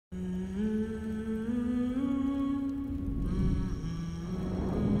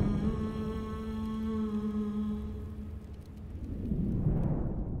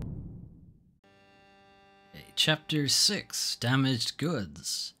Chapter 6, Damaged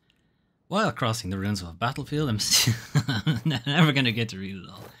Goods. While crossing the ruins of a battlefield, I'm never going to get to read it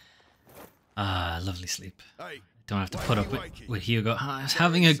all. Ah, lovely sleep. Don't have to put up with Hugo. I was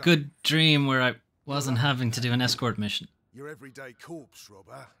having a good dream where I wasn't having to do an escort mission. Your everyday corpse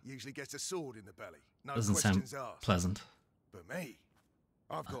robber usually gets a sword in the belly. No Doesn't sound questions asked. pleasant. But me,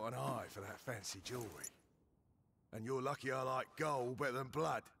 I've got an eye for that fancy jewellery. And you're lucky I like gold better than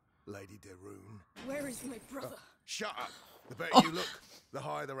blood, Lady Deroon. Where is my brother? Shut up. The better you look, the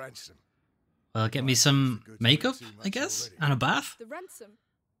higher the ransom. Well, get me some makeup, I guess, and a bath. The ransom?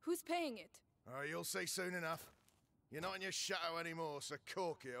 Who's paying it? Oh, you'll see soon enough. You're not in your shadow anymore, so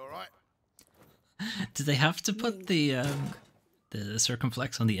cork it, all right? Did they have to put the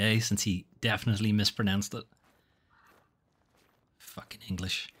circumflex on the A since he definitely mispronounced it? Fucking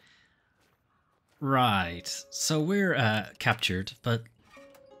English. Right, so we're captured, but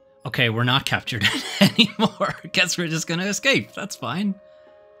okay, we're not captured anymore. Guess we're just gonna escape. That's fine.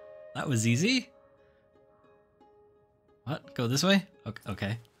 That was easy. What? Go this way?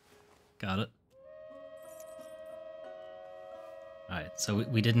 Okay. Got it. Alright, so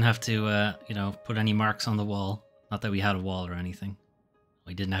we didn't have to, you know, put any marks on the wall. Not that we had a wall or anything.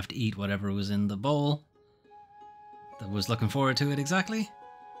 We didn't have to eat whatever was in the bowl. That was looking forward to it exactly.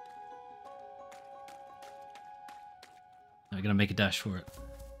 Now we're gonna make a dash for it.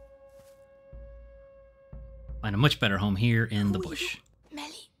 Find a much better home here in the bush.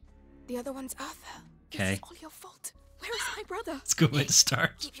 Melly. The other one's Arthur. Okay. It's all your fault. Where is my brother? It's a good way to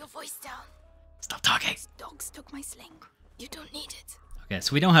start. Keep your voice down. Stop talking. These dogs took my sling. You don't need it. Okay,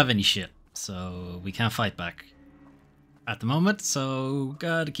 so we don't have any shit, so we can't fight back at the moment, so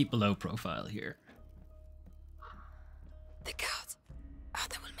gotta keep a low profile here. The guard.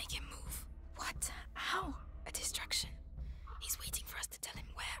 Arthur will make him move. What? How? A distraction. He's waiting for us to tell him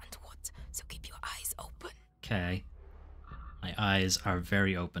where and what, so keep your eyes open. Okay. My eyes are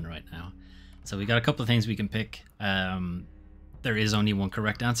very open right now. So we got a couple of things we can pick. There is only one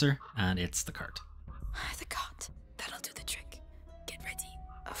correct answer, and it's the cart. The cart. That'll do the trick. Get ready.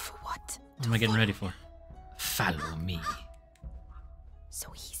 For what? What am I getting ready for? Follow me. So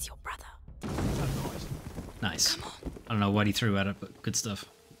he's your brother. Nice. Come on. I don't know what he threw at it, but good stuff.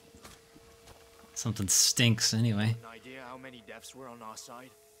 Something stinks anyway. An idea how many deaths were on our side?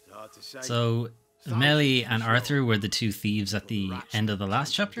 It's hard to say. So Melly and Arthur were the two thieves at the end of the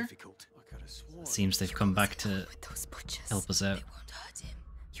last chapter. It seems they've come back to With those butchers, help us out. They won't hurt him.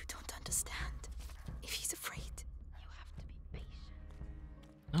 You don't understand. If he's afraid, you have to be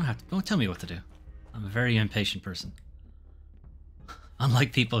patient. Don't tell me what to do. I'm a very impatient person.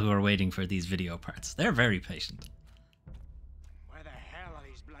 Unlike people who are waiting for these video parts. They're very patient. Where the hell are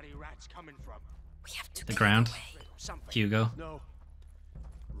these bloody rats coming from? We have to The clear ground. the way. Something. Hugo. No.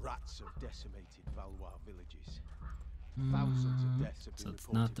 Rats have decimated Valois villages. Thousands of deaths have been So it's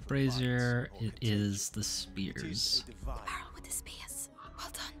reported not the from brazier, bites or it is the spears. It is a divine. Barrel with the spears. Well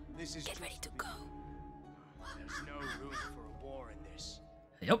done. This is Get ready to go. There's no room for a war in this.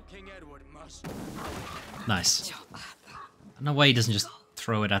 Yep, King Edward must. nice. Job, Arthur. I don't know why he doesn't just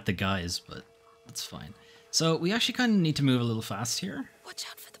throw it at the guys, but that's fine. So we actually kind of need to move a little fast here. Watch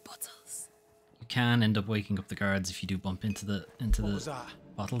out for the bottles. You can end up waking up the guards if you do bump into the What was that?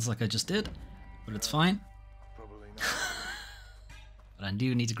 bottles like I just did, but it's fine. Probably not. But I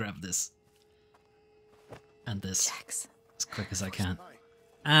do need to grab this and this Jax. as quick as I can.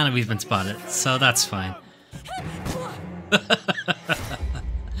 And we've been spotted, so that's fine.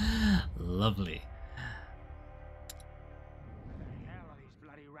 Lovely.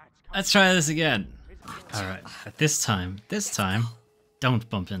 Let's try this again. Alright, this time, don't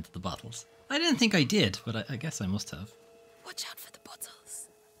bump into the bottles. I didn't think I did, but I guess I must have. Watch out for the bottles.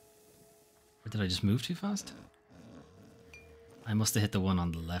 Or did I just move too fast? I must have hit the one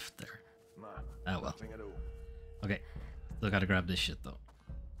on the left there. No, Oh well. nothing at all. Okay, still gotta grab this shit though.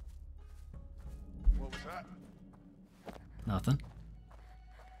 What was that? Nothing.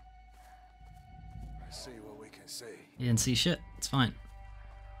 Let's see what we can see. You didn't see shit. It's fine.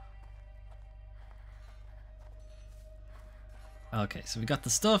 Okay, so we got the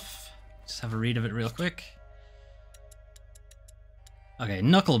stuff. Just have a read of it real quick. Okay,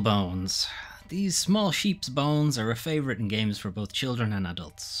 knuckle bones. These small sheep's bones are a favorite in games for both children and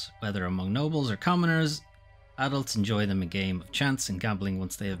adults. Whether among nobles or commoners, adults enjoy them a game of chance and gambling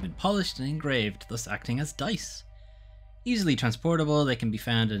once they have been polished and engraved, thus acting as dice. Easily transportable, they can be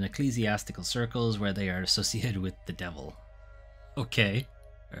found in ecclesiastical circles where they are associated with the devil. Okay,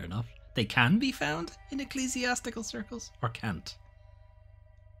 fair enough. They can be found in ecclesiastical circles, or can't.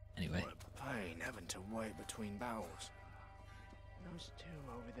 Anyway. What a pain having to wait between barrels. No Those two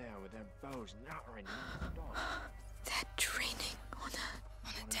over there with their bows nattering non-stop. They're training on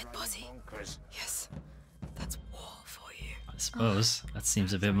a dead body. Bonkers. Yes, that's war for you. I suppose. That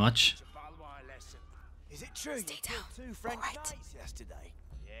seems a bit much. It's a Valois lesson. Is it true Stay you killed down. 2 French All right. knights yesterday?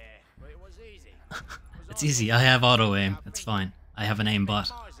 Yeah, but it was easy. It's easy. I have auto aim. It's fine. I have an aimbot.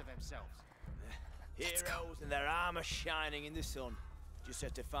 Mars of themselves. Heroes and their armor shining in the sun. Just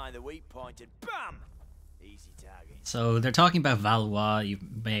have to find the weak point and BAM! Easy target. So they're talking about Valois. You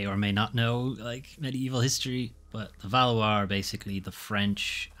may or may not know like medieval history, but the Valois are basically the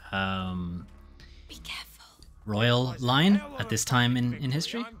French Be careful. royal line at this time in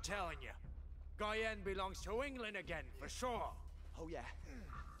history. I'm telling you, Guyenne belongs to England again for sure. Oh yeah.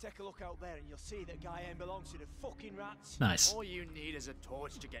 Take a look out there and you'll see that Guyenne belongs to the fucking rats. Nice. All you need is a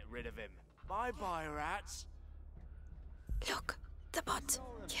torch to get rid of him. Bye-bye, rats. Look, the bot.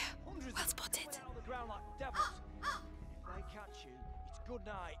 Yeah, Hundreds well of them spotted. lay on the ground like devils. If they catch you, it's good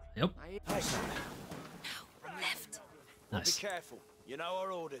night. Yep. Hey, Now, left. Nice. be careful. You know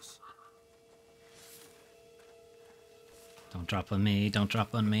our orders. Don't drop on me. Don't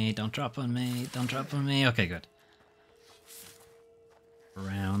drop on me. Don't drop on me. Don't drop on me. Okay, good.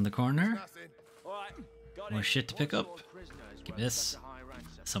 Around the corner. Nothing. All right, got More it. shit to pick up. Give me this.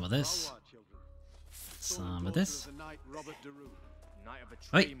 Some of this. Some of this. Knight of a tree,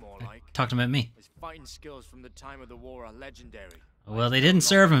 Wait. more like. Talking about me. His fighting skills from the time of the war are legendary. Well, they didn't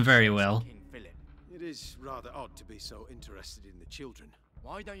serve him very well. King Philip. It is rather odd to be so interested in the children.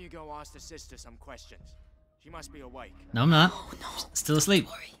 Why don't you go ask the sister some questions? She must be awake. No, I'm not. Oh no. Still asleep.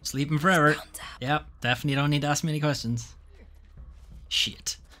 Don't worry. Sleeping forever. Bound to happen. Yep, definitely don't need to ask me any questions.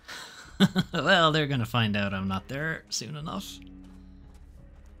 Shit. Well, they're gonna find out I'm not there soon enough.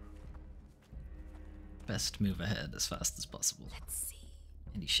 Best move ahead as fast as possible. Let's see.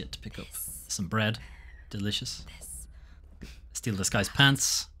 Any shit to pick up. Some bread. Delicious. This. Steal this guy's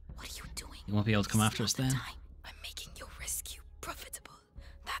pants. What are you doing? He won't be able to come It's after not us the then. time. I'm making your rescue profitable.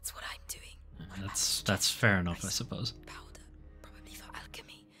 That's what I'm doing. That's fair enough, I suppose. Powder, probably for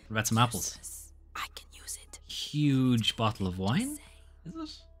alchemy. What about some apples? Useless. I can use it. Huge bottle of wine? Say, Is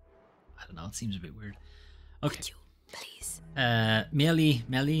it? I don't know, it seems a bit weird. Okay. would you, please?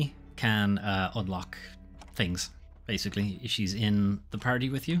 Melly can unlock things, basically, if she's in the party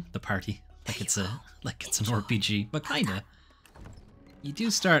with you. The party. Like it's an RPG, but kinda. You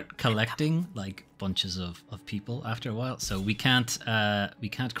do start collecting like bunches of people after a while, so we can't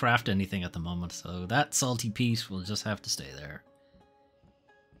craft anything at the moment, so that salty piece will just have to stay there.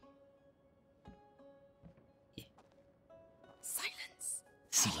 Silence.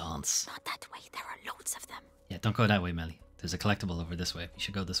 Silence. Not that way. There are loads of them. Yeah, don't go that way, Melly. There's a collectible over this way. You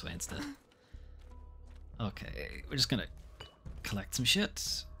should go this way instead. Okay, we're just gonna collect some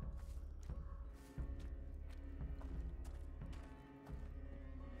shit.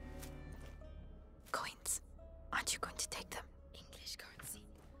 Coins. Aren't you going to take them? English currency.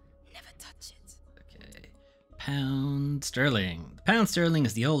 Never touch it. Okay. Pound sterling. The pound sterling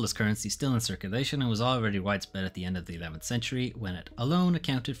is the oldest currency still in circulation and was already widespread at the end of the 11th century when it alone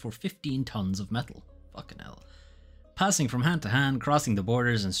accounted for 15 tons of metal. Fucking hell. Passing from hand to hand, crossing the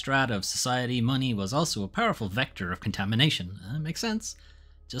borders and strata of society, money was also a powerful vector of contamination. Makes sense.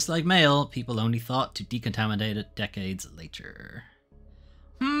 Just like mail, people only thought to decontaminate it decades later.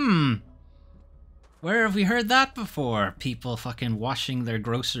 Where have we heard that before? People fucking washing their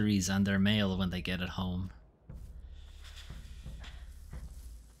groceries and their mail when they get it home.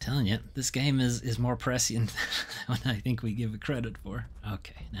 Telling you, this game is more prescient than I think we give it credit for.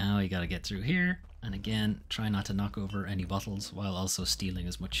 Okay, now we gotta get through here. And again, try not to knock over any bottles while also stealing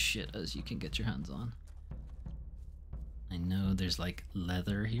as much shit as you can get your hands on. I know there's like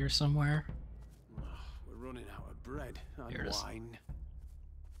leather here somewhere. Oh, we're running out of bread Here and it is. wine.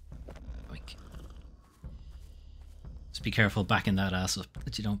 Oink. Just be careful backing that ass up,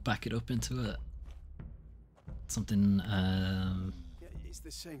 that you don't back it up into a something Yeah, it's the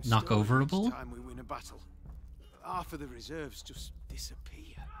same knock story overable. each time we win a battle. Half of the reserves just disappear.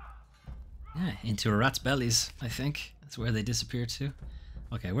 Yeah, into a rat's bellies, I think. That's where they disappear to.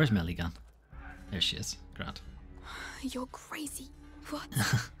 Okay, where's Melly gone? There she is. Grant. You're crazy. What?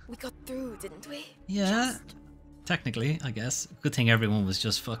 We got through, didn't we? Yeah. Just Technically, I guess. Good thing everyone was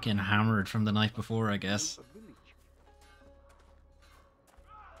just fucking hammered from the night before, I guess.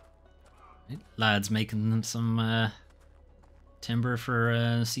 Right, lads making them some timber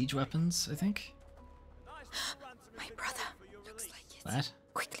for siege weapons, I think. My brother. Looks like it. That?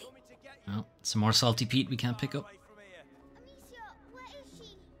 Quickly. Oh, some more salty peat we can't pick up. Amicia, where is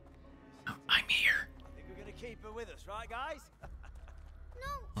she? Oh, I'm here. I think we're gonna keep her with us, right, guys?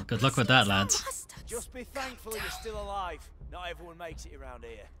 No. Well, good luck with that, lads. Master, Just be thankful you're still alive. Not everyone makes it around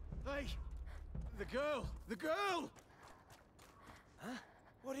here. Hey, the girl! The girl! Huh?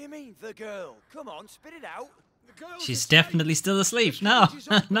 What do you mean, the girl? Come on, spit it out. The girl's She's escaped. definitely still asleep. No,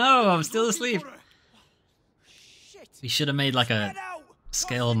 no, I'm still asleep. Shit. We should have made like a Get out!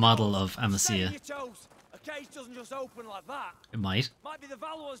 scale Cross the model doors. of Stay on Amicia. your toes. A cage doesn't just open like that. It might. Might be the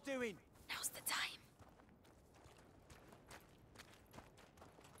Valor's doing. Now's the time.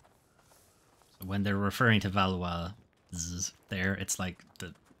 So when they're referring to Valois there, it's like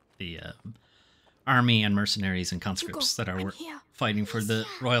the army and mercenaries and conscripts that are I'm here. fighting for the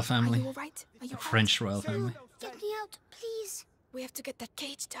royal Are family, you alright? Are you the alright? French royal family. Get me out, please. We have to get that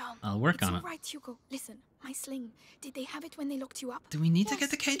cage down. I'll work It's on it. alright, Hugo. Listen, my sling. Did they have it when they locked you up? Do we need to Yes, get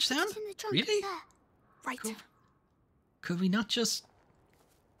the cage it's down? in the trunk Really? there. Right. Cool. Could we not just...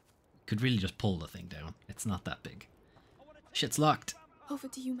 Could really just pull the thing down. It's not that big. Shit's locked. Over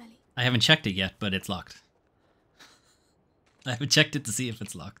to you, Melly. I haven't checked it yet, but it's locked. I haven't checked it to see if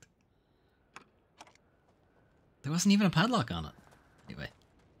it's locked. There wasn't even a padlock on it. Anyway.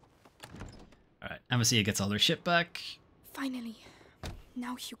 Alright, Amicia gets all her shit back. Finally.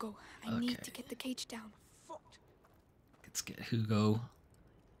 Now, Hugo, I need Okay. to get the cage down. Let's get Hugo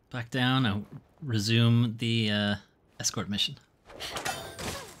back down and resume the escort mission.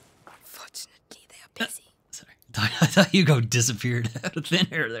 Fortunately, they are busy. Sorry. I thought Hugo disappeared out of thin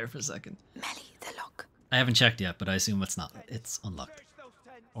air there for a second. Melly, the lock. I haven't checked yet, but I assume it's not. It's unlocked.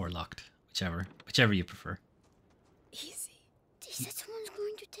 Or locked. Whichever you prefer. Easy. They said someone's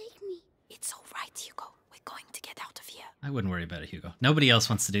going to take me. It's alright, Hugo. We're going to get out of here. I wouldn't worry about it, Hugo. Nobody else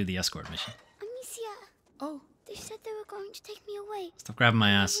wants to do the escort mission. Amicia, Oh, they said they were going to take me away. Stop grabbing my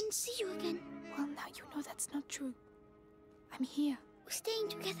I ass. wouldn't see you again. well, now you know that's not true. I'm here, We're staying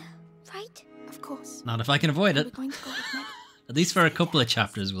together, right? of course. Not if I can avoid We're it. going to go with Melly. At least for a couple of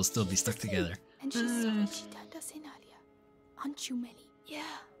chapters, we'll still be stuck together. And she's sorry she turned us in earlier. Aren't you, Melly? Yeah.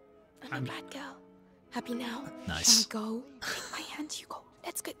 I'm a bad girl. Happy now? Nice. Shall we go? Take my hand, Hugo.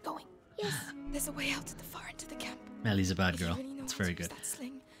 Let's get going. Yes. There's a way out at the far end of the camp. Melly's a bad If you girl. really know It's how to very use good. that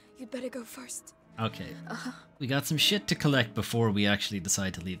sling, you'd better go first. Okay. Uh-huh. We got some shit to collect before we actually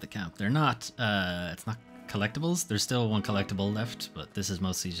decide to leave the camp. They're not, it's not collectibles. There's still one collectible left, but this is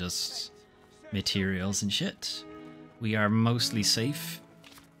mostly just materials and shit. We are mostly safe.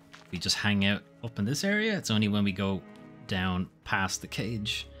 We just hang out up in this area. It's only when we go down past the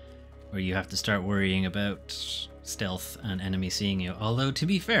cage where you have to start worrying about stealth and enemies seeing you. Although, to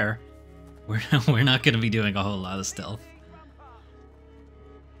be fair, we're not going to be doing a whole lot of stealth.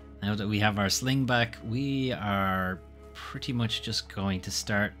 Now that we have our sling back, we are pretty much just going to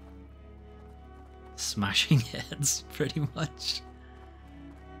start smashing heads, pretty much.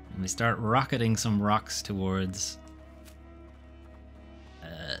 And we start rocketing some rocks towards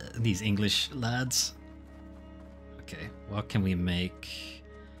these English lads. Okay, what can we make?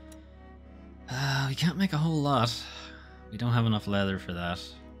 We can't make a whole lot. We don't have enough leather for that.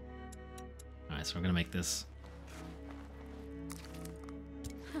 Alright, so we're gonna make this.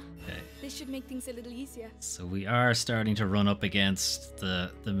 Okay. This should make things a little easier. So we are starting to run up against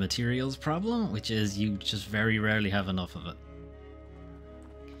the materials problem, which is you just very rarely have enough of it.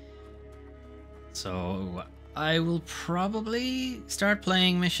 So I will probably start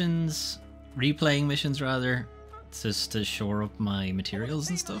playing missions, replaying missions rather, just to shore up my materials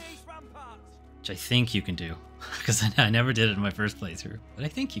and stuff, which I think you can do, because I never did it in my first playthrough, but I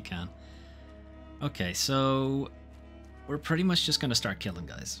think you can. Okay, so we're pretty much just going to start killing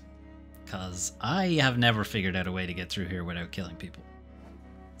guys. Because I have never figured out a way to get through here without killing people.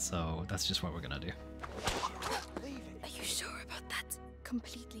 So that's just what we're gonna do. Are you sure about that?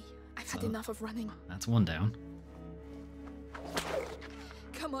 Completely. I've had So- enough of running. That's one down.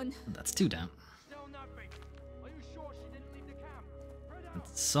 Come on. And that's two down. Still nothing. Are you sure she didn't leave the camp? And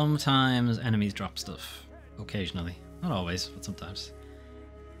sometimes enemies drop stuff. Occasionally. Not always, but sometimes.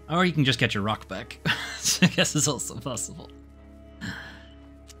 Or you can just get your rock back. I guess it's also possible.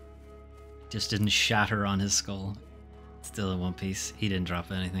 Just didn't shatter on his skull. Still in one piece. He didn't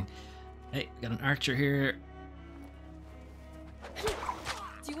drop anything. Hey, we got an archer here.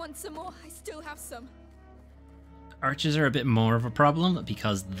 Do you want some more? I still have some. Archers are a bit more of a problem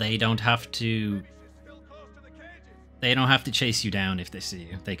because they don't have to chase you down if they see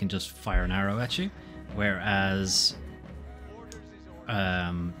you. They can just fire an arrow at you. Whereas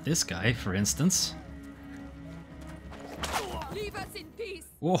this guy, for instance. Leave us in peace.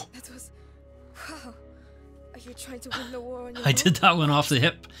 Whoa. That was... Wow. Are you trying to win the war on your I own? did that one off the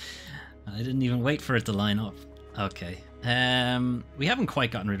hip. I didn't even wait for it to line up. Okay. We haven't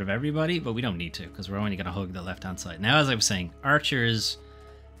quite gotten rid of everybody, but we don't need to because we're only going to hug the left-hand side. Now, as I was saying, archers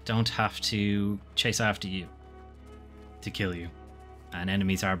don't have to chase after you to kill you. And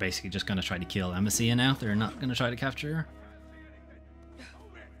enemies are basically just going to try to kill Amicia now. They're not going to try to capture her.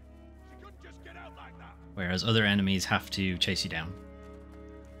 Whereas other enemies have to chase you down.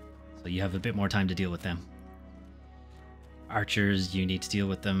 So you have a bit more time to deal with them. Archers, you need to deal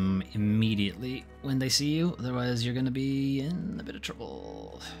with them immediately when they see you. Otherwise, you're going to be in a bit of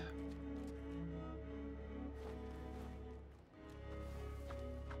trouble.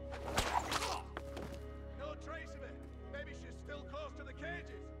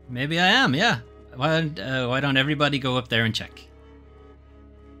 Maybe I am, yeah. Why don't everybody go up there and check?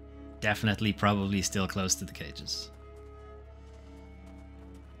 Definitely, probably still close to the cages.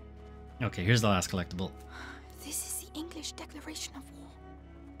 Okay, here's the last collectible. This is the English declaration of war.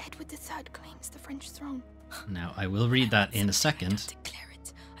 Edward III claims the French throne. Now, I will read that in a second. Declare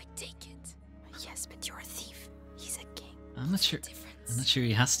it. I take it. Yes, but you're a thief. He's a king. I'm not sure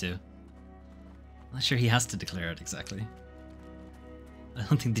he has to. I'm not sure he has to declare it exactly. I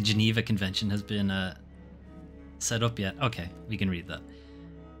don't think the Geneva Convention has been set up yet. Okay, we can read that.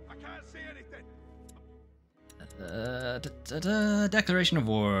 I can't see anything. Declaration of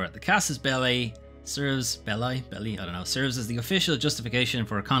war. The casus belli serves as the official justification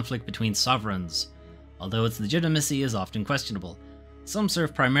for a conflict between sovereigns, although its legitimacy is often questionable. Some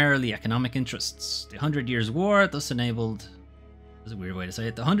serve primarily economic interests. The 100 Years' War thus enabled... That's a weird way to say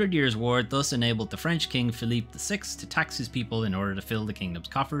it. The 100 Years' War thus enabled the French king Philippe VI to tax his people in order to fill the kingdom's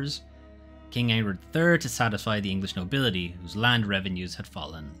coffers. King Edward III to satisfy the English nobility, whose land revenues had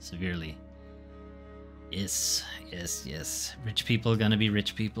fallen severely. Yes. Rich people gonna be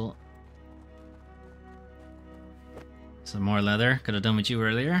rich people. Some more leather. Could have done with you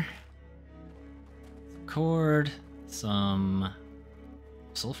earlier. Cord. Some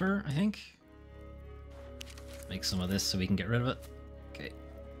sulfur, I think. Make some of this so we can get rid of it. Okay.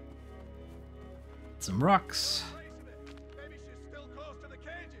 Some rocks.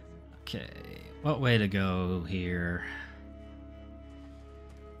 Okay. What way to go here?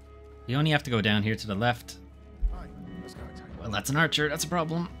 You only have to go down here to the left. Well, that's an archer. That's a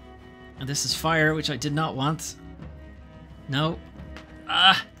problem. And this is fire, which I did not want. No.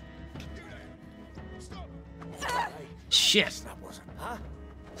 Ah! Shit!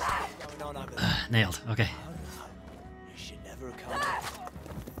 Nailed. Okay.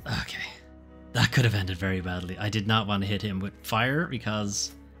 Okay. That could have ended very badly. I did not want to hit him with fire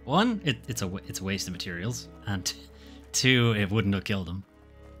because, one, it's a waste of materials, and two, it wouldn't have killed him.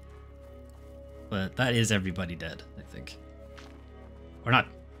 But that is everybody dead, I think. Or not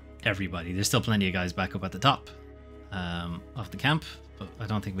everybody. There's still plenty of guys back up at the top of the camp, but I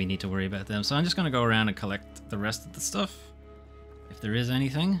don't think we need to worry about them. So I'm just going to go around and collect the rest of the stuff, if there is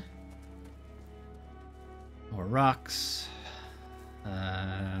anything. More rocks.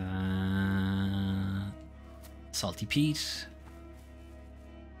 Salty peat.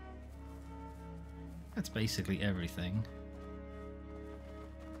 That's basically everything.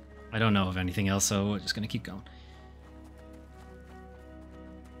 I don't know of anything else, so we're just gonna keep going.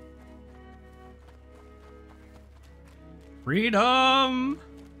 Freedom!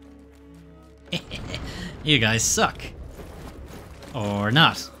 You guys suck. Or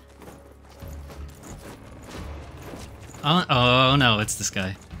not. Oh no, it's this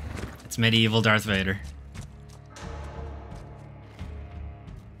guy. It's medieval Darth Vader.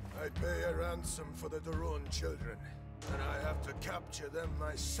 I pay a ransom for the Darun children, and I have to capture them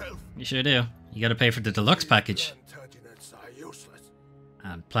myself. You sure do. You gotta pay for the deluxe package. Plantagenets are useless.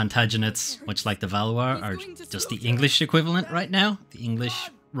 And Plantagenets, much like the Valois, are just the English equivalent right now. The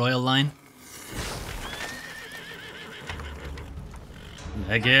English royal line.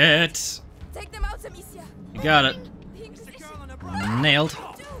 Leg it! Take them out, Amicia. You got it. Nailed.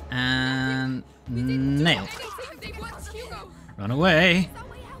 And nailed. Run away.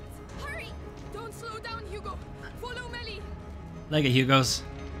 Hurry! Don't slow down, Hugo. Follow Melly. Leg it, Hugos.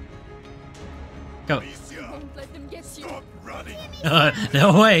 Go. Don't let them get you. Stop running.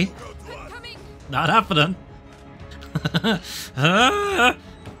 No way. I'm coming. Not happening.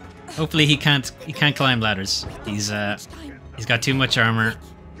 Hopefully he can't climb ladders. He's got too much armor,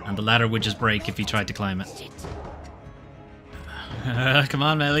 and the ladder would just break if he tried to climb it. Come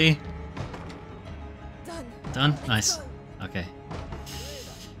on, Melly. Done? Nice. Okay.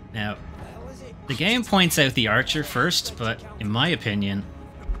 Now, the game points out the archer first, but in my opinion,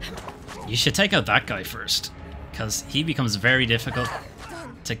 you should take out that guy first, because he becomes very difficult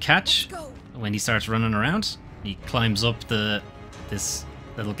to catch when he starts running around. He climbs up this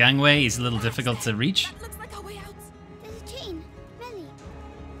little gangway. He's a little difficult to reach. Looks like our way out. There's a chain. Melly.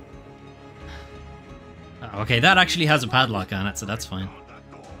 Okay, that actually has a padlock on it, so that's fine.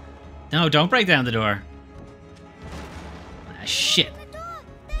 No, don't break down the door. Ah, shit. The door!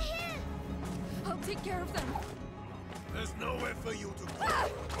 They're here! I'll take care of them. There's nowhere for you to go.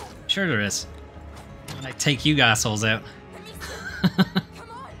 Sure there is. I take you assholes out. Come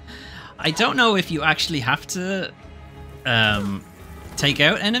on. I don't know if you actually have to take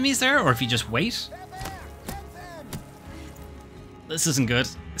out enemies there, or if you just wait. This isn't good.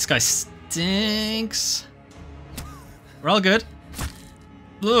 This guy stinks. We're all good.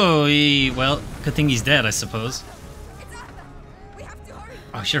 Oh, well, good thing he's dead, I suppose. It's Arthur. We have to hurry.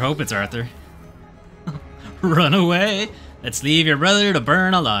 I sure hope it's Arthur. Run away. Let's leave your brother to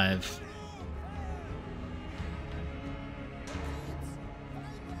burn alive.